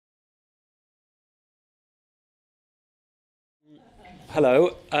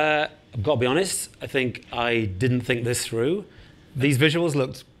Hello. I've got to be honest, I think I didn't think this through. These visuals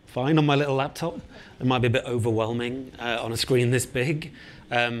looked fine on my little laptop. It might be a bit overwhelming on a screen this big.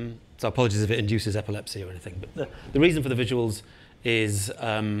 So apologies if it induces epilepsy or anything. But the reason for the visuals is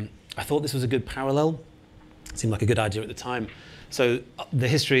I thought this was a good parallel. It seemed like a good idea at the time. So the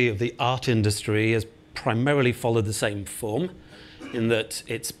history of the art industry has primarily followed the same form in that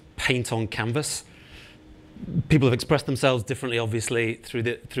it's paint on canvas. People have expressed themselves differently, obviously, through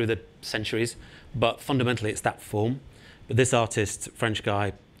the centuries, but fundamentally it's that form. But this artist, French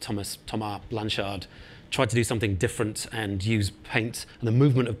guy, Thomas Blanchard, tried to do something different and use paint and the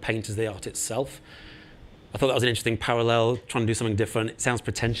movement of paint as the art itself. I thought that was an interesting parallel, trying to do something different. It sounds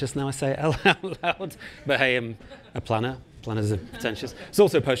pretentious now I say it out loud, but hey, I'm a planner. Planners are pretentious. It's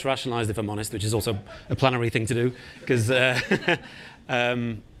also post-rationalized, if I'm honest, which is also a plannery thing to do, because the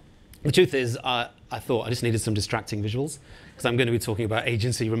truth is, I thought I just needed some distracting visuals, because I'm going to be talking about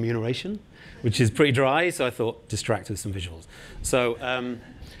agency remuneration, which is pretty dry, so I thought distract with some visuals. So I'm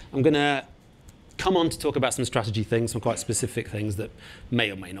going to come on to talk about some strategy things, some quite specific things that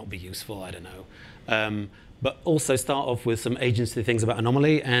may or may not be useful, I don't know. But also start off with some agency things about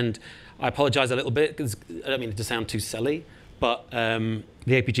Anomaly, and I apologize a little bit, because I don't mean it to sound too silly, but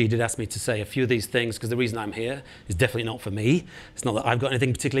the APG did ask me to say a few of these things, because the reason I'm here is definitely not for me. It's not that I've got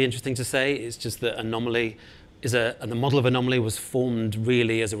anything particularly interesting to say, it's just that Anomaly is and the model of Anomaly was formed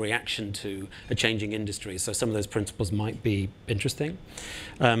really as a reaction to a changing industry, so some of those principles might be interesting.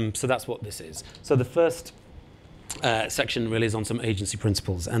 So that's what this is. So the first section really is on some agency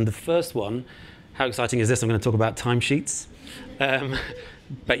principles, and the first one, how exciting is this? I'm going to talk about timesheets.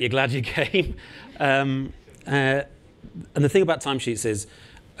 Bet you're glad you came. And the thing about timesheets is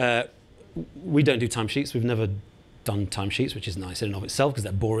we don't do timesheets. We've never done timesheets, which is nice in and of itself because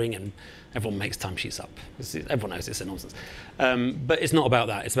they're boring and everyone makes timesheets up. Everyone knows it's a nonsense. But it's not about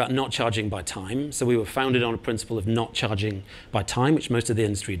that. It's about not charging by time. So we were founded on a principle of not charging by time, which most of the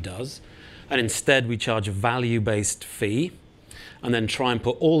industry does. And instead, we charge a value-based fee and then try and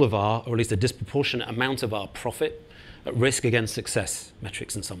put all of our, or at least a disproportionate amount of our profit at risk against success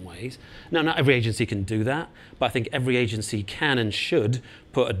metrics in some ways. Now, not every agency can do that, but I think every agency can and should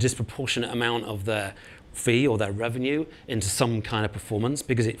put a disproportionate amount of their fee or their revenue into some kind of performance,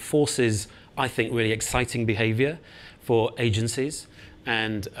 because it forces, I think, really exciting behavior for agencies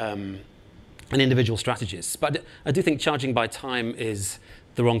and individual strategists. But I do think charging by time is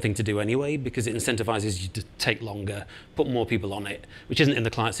the wrong thing to do anyway, because it incentivizes you to take longer, put more people on it, which isn't in the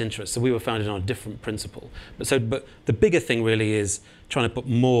client's interest. So we were founded on a different principle. But the bigger thing really is trying to put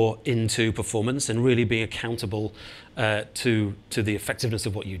more into performance and really being accountable to the effectiveness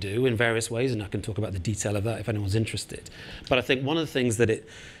of what you do in various ways. And I can talk about the detail of that if anyone's interested. But I think one of the things that it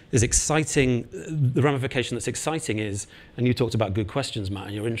is exciting, the ramification that's exciting is, and you talked about good questions, Matt,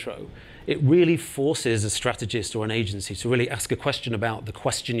 in your intro, it really forces a strategist or an agency to really ask a question about the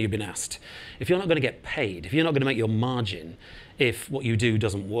question you've been asked. If you're not going to get paid, if you're not going to make your margin, if what you do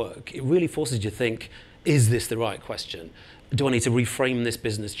doesn't work, it really forces you to think, is this the right question? Do I need to reframe this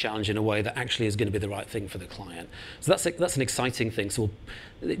business challenge in a way that actually is going to be the right thing for the client? So that's an exciting thing. So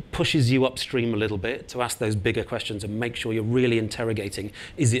it pushes you upstream a little bit to ask those bigger questions and make sure you're really interrogating,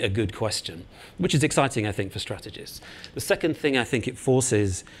 is it a good question? Which is exciting, I think, for strategists. The second thing I think it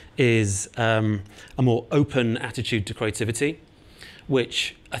forces is a more open attitude to creativity,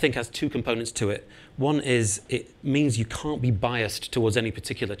 which I think has two components to it. One is it means you can't be biased towards any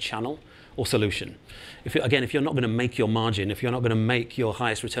particular channel or solution. If you're not going to make your margin, if you're not going to make your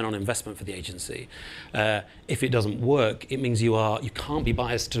highest return on investment for the agency, if it doesn't work, it means you can't be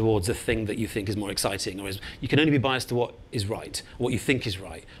biased towards a thing that you think is more exciting, or you can only be biased to what is right, what you think is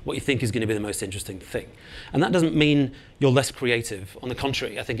right, what you think is going to be the most interesting thing. And that doesn't mean you're less creative. On the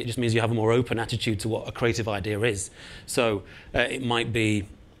contrary, I think it just means you have a more open attitude to what a creative idea is. So it might be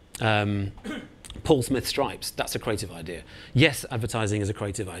Paul Smith stripes, that's a creative idea. Yes, advertising is a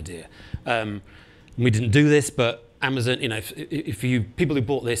creative idea. We didn't do this, but Amazon, if people who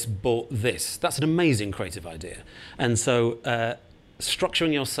bought this, that's an amazing creative idea. And so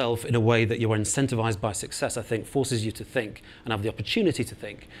structuring yourself in a way that you're incentivized by success, I think, forces you to think and have the opportunity to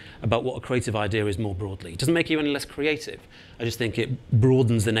think about what a creative idea is more broadly. It doesn't make you any less creative. I just think it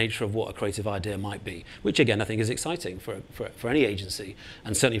broadens the nature of what a creative idea might be, which again, I think is exciting for any agency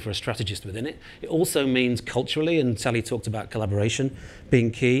and certainly for a strategist within it. It also means culturally, and Sally talked about collaboration being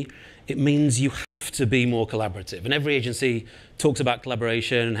key, it means you have to be more collaborative. And every agency talks about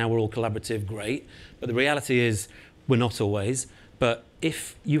collaboration and how we're all collaborative, great. But the reality is we're not always. But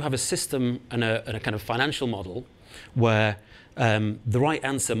if you have a system and a kind of financial model where the right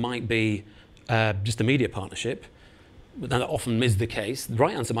answer might be just a media partnership, that often is the case. The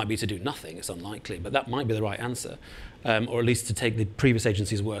right answer might be to do nothing. It's unlikely, but that might be the right answer. Or at least to take the previous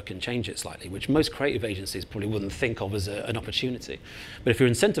agency's work and change it slightly, which most creative agencies probably wouldn't think of as an opportunity. But if you're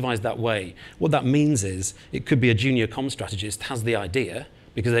incentivized that way, what that means is it could be a junior comm strategist has the idea,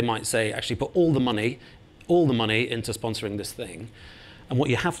 because they might say, actually put all the money into sponsoring this thing. And what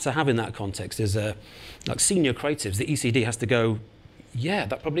you have to have in that context is like senior creatives, the ECD has to go, yeah,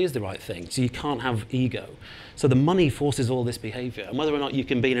 that probably is the right thing. So you can't have ego. So the money forces all this behavior. And whether or not you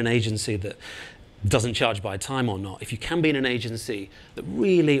can be in an agency that doesn't charge by time or not, if you can be in an agency that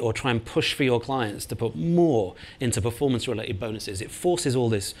really, or try and push for your clients to put more into performance-related bonuses, it forces all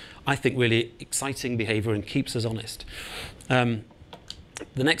this, I think, really exciting behavior and keeps us honest. The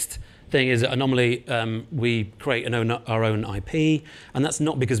next thing is at Anomaly, we create our own IP, and that's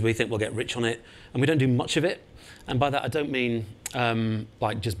not because we think we'll get rich on it, and we don't do much of it. And by that, I don't mean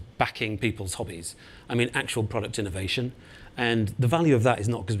like just backing people's hobbies. I mean actual product innovation. And the value of that is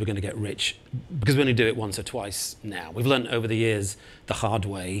not because we're going to get rich, because we only do it once or twice now. We've learned over the years the hard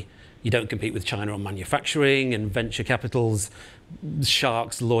way. You don't compete with China on manufacturing, and venture capitals,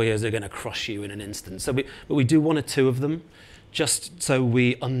 sharks, lawyers are going to crush you in an instant. So but we do one or two of them, just so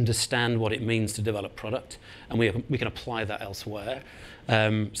we understand what it means to develop product, and we can apply that elsewhere.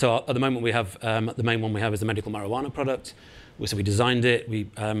 So at the moment we have, the main one we have is the medical marijuana product. So we designed it.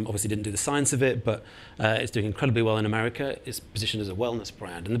 We obviously didn't do the science of it, but it's doing incredibly well in America. It's positioned as a wellness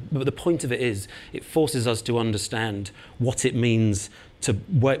brand. And but the point of it is it forces us to understand what it means to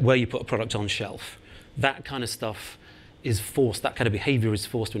where you put a product on shelf. That kind of stuff is forced, that kind of behavior is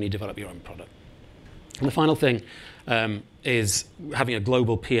forced when you develop your own product. And the final thing is having a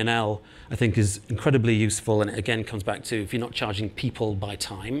global P&L, I think, is incredibly useful. And it again comes back to, if you're not charging people by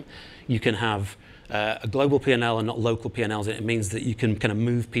time, you can have a global P&L and not local P&Ls. It means that you can kind of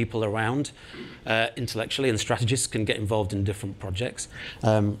move people around intellectually, and strategists can get involved in different projects,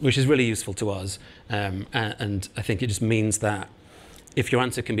 which is really useful to us. And I think it just means that if your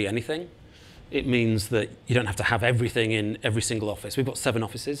answer can be anything, it means that you don't have to have everything in every single office. We've got 7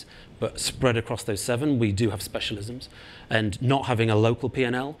 offices, but spread across those 7, we do have specialisms. And not having a local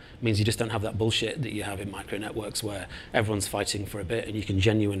P&L means you just don't have that bullshit that you have in micro networks where everyone's fighting for a bit and you can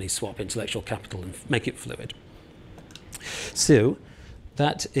genuinely swap intellectual capital and make it fluid. So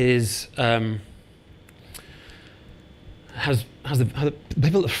that is, the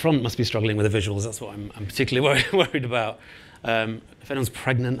people at the front must be struggling with the visuals. That's what I'm particularly worried about. If anyone's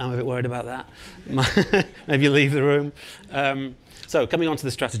pregnant, I'm a bit worried about that. Maybe you leave the room. So coming on to the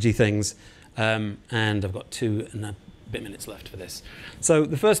strategy things, and I've got 2 and a bit minutes left for this. So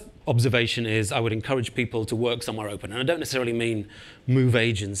the first observation is I would encourage people to work somewhere open. And I don't necessarily mean move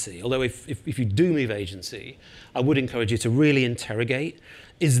agency, although if you do move agency, I would encourage you to really interrogate,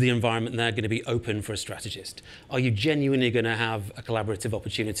 is the environment there going to be open for a strategist? Are you genuinely going to have a collaborative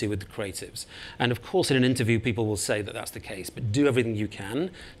opportunity with the creatives? And of course, in an interview, people will say that that's the case, but do everything you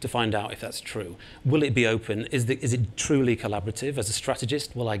can to find out if that's true. Will it be open? Is it truly collaborative? As a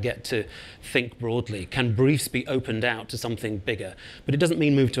strategist, will I get to think broadly? Can briefs be opened out to something bigger? But it doesn't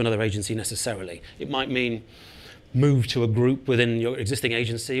mean move to another agency necessarily. It might mean move to a group within your existing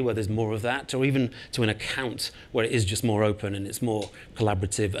agency where there's more of that, or even to an account where it is just more open and it's more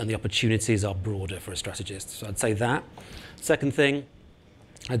collaborative and the opportunities are broader for a strategist. So I'd say that. Second thing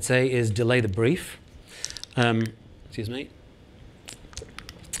I'd say is delay the brief. Excuse me.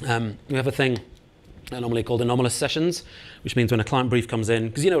 We have a thing normally called anomalous sessions, which means when a client brief comes in,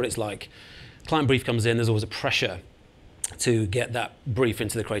 because you know what it's like. Client brief comes in, there's always a pressure to get that brief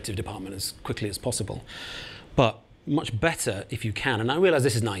into the creative department as quickly as possible. But much better if you can, and I realize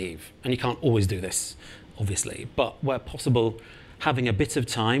this is naive, and you can't always do this, obviously, but where possible, having a bit of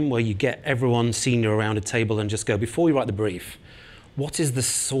time where you get everyone senior around a table and just go, before we write the brief, what is the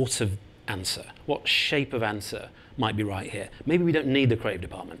sort of answer? What shape of answer might be right here? Maybe we don't need the creative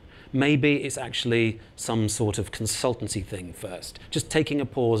department. Maybe it's actually some sort of consultancy thing first. Just taking a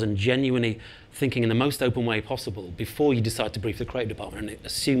pause and genuinely thinking in the most open way possible before you decide to brief the creative department and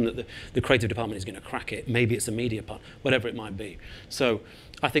assume that the creative department is going to crack it. Maybe it's a media part, whatever it might be. So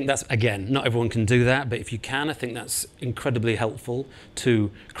I think that's, again, not everyone can do that, but if you can, I think that's incredibly helpful to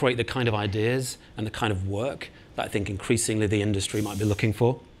create the kind of ideas and the kind of work that I think increasingly the industry might be looking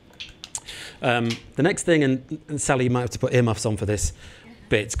for. The next thing, and Sally, you might have to put earmuffs on for this,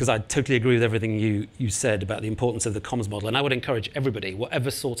 bits, because I totally agree with everything you said about the importance of the comms model. And I would encourage everybody, whatever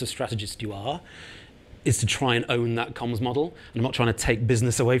sort of strategist you are, is to try and own that comms model. And I'm not trying to take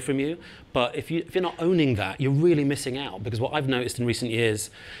business away from you, but if you're not owning that, you're really missing out. Because what I've noticed in recent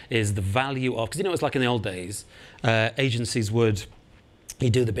years is the value of, because you know it's like in the old days, agencies would You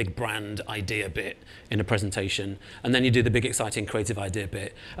do the big brand idea bit in a presentation, and then you do the big exciting creative idea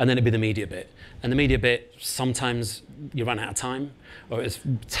bit, and then it'd be the media bit. And the media bit, sometimes you run out of time, or it's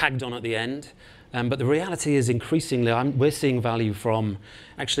tagged on at the end. But the reality is increasingly, we're seeing value from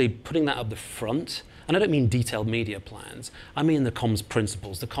actually putting that up the front. And I don't mean detailed media plans. I mean the comms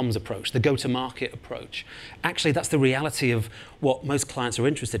principles, the comms approach, the go-to-market approach. Actually, that's the reality of what most clients are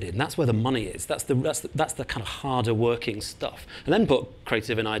interested in. That's where the money is. That's the kind of harder working stuff. And then put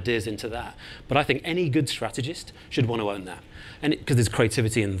creative and ideas into that. But I think any good strategist should want to own that, and because there's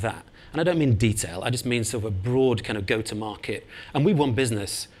creativity in that. And I don't mean detail. I just mean sort of a broad kind of go-to-market. And we won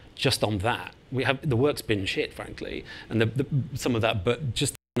business just on that. The work's been shit, frankly, and some of that, but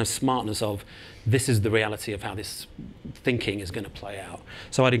just kind of smartness of this is the reality of how this thinking is going to play out.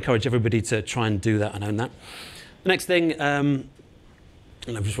 So I'd encourage everybody to try and do that and own that. The next thing, and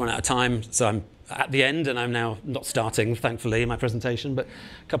I've just run out of time, so I'm at the end and I'm now not starting, thankfully, my presentation, but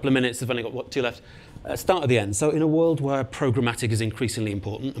a couple of minutes, I've only got, 2 left. Start at the end. So in a world where programmatic is increasingly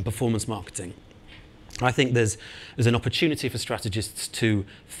important and performance marketing, I think there's an opportunity for strategists to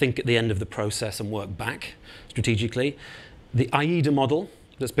think at the end of the process and work back strategically. The AIDA model,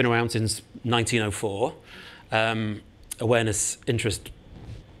 that's been around since 1904, awareness, interest,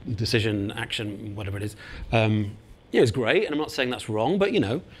 decision, action, whatever it is, is great, and I'm not saying that's wrong, but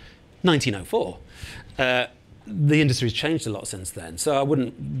 1904. The industry's changed a lot since then, so I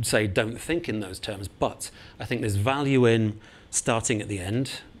wouldn't say don't think in those terms, but I think there's value in starting at the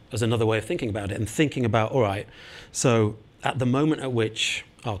end as another way of thinking about it, and thinking about, all right, so at the moment at which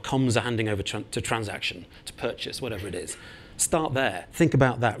our comms are handing over to transaction, to purchase, whatever it is, start there. Think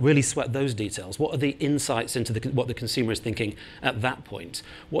about that. Really sweat those details. What are the insights into what the consumer is thinking at that point?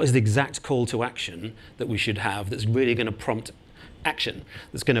 What is the exact call to action that we should have that's really going to prompt action,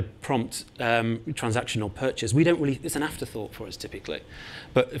 that's going to prompt transaction or purchase? It's an afterthought for us typically.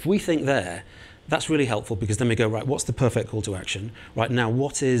 But if we think there, that's really helpful, because then we go, right, what's the perfect call to action? Right now,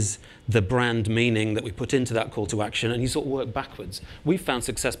 what is the brand meaning that we put into that call to action? And you sort of work backwards. We've found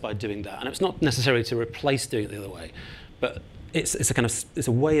success by doing that. And it's not necessarily to replace doing it the other way, but it's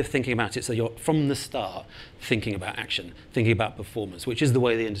a way of thinking about it, so you're from the start thinking about action, thinking about performance, which is the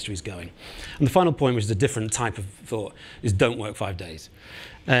way the industry is going. And the final point, which is a different type of thought, is don't work 5 days.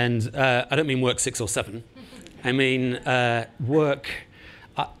 And I don't mean work 6 or 7. I mean work.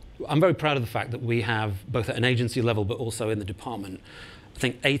 I'm very proud of the fact that we have, both at an agency level but also in the department, I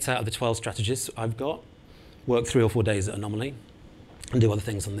think 8 out of the 12 strategists I've got work 3 or 4 days at Anomaly and do other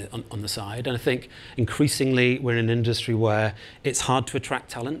things on the side. And I think increasingly we're in an industry where it's hard to attract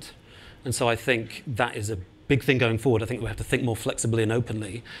talent. And so I think that is a big thing going forward. I think we have to think more flexibly and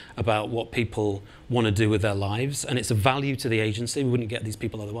openly about what people want to do with their lives. And it's a value to the agency. We wouldn't get these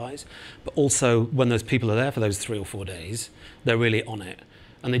people otherwise. But also, when those people are there for those 3 or 4 days, they're really on it.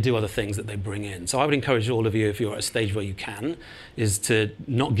 And they do other things that they bring in. So I would encourage all of you, if you're at a stage where you can, is to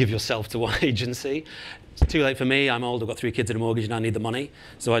not give yourself to one agency. It's too late for me. I'm old. I've got 3 kids and a mortgage, and I need the money.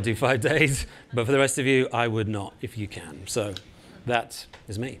 So I do 5 days. But for the rest of you, I would not, if you can. So that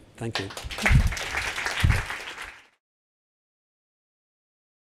is me. Thank you.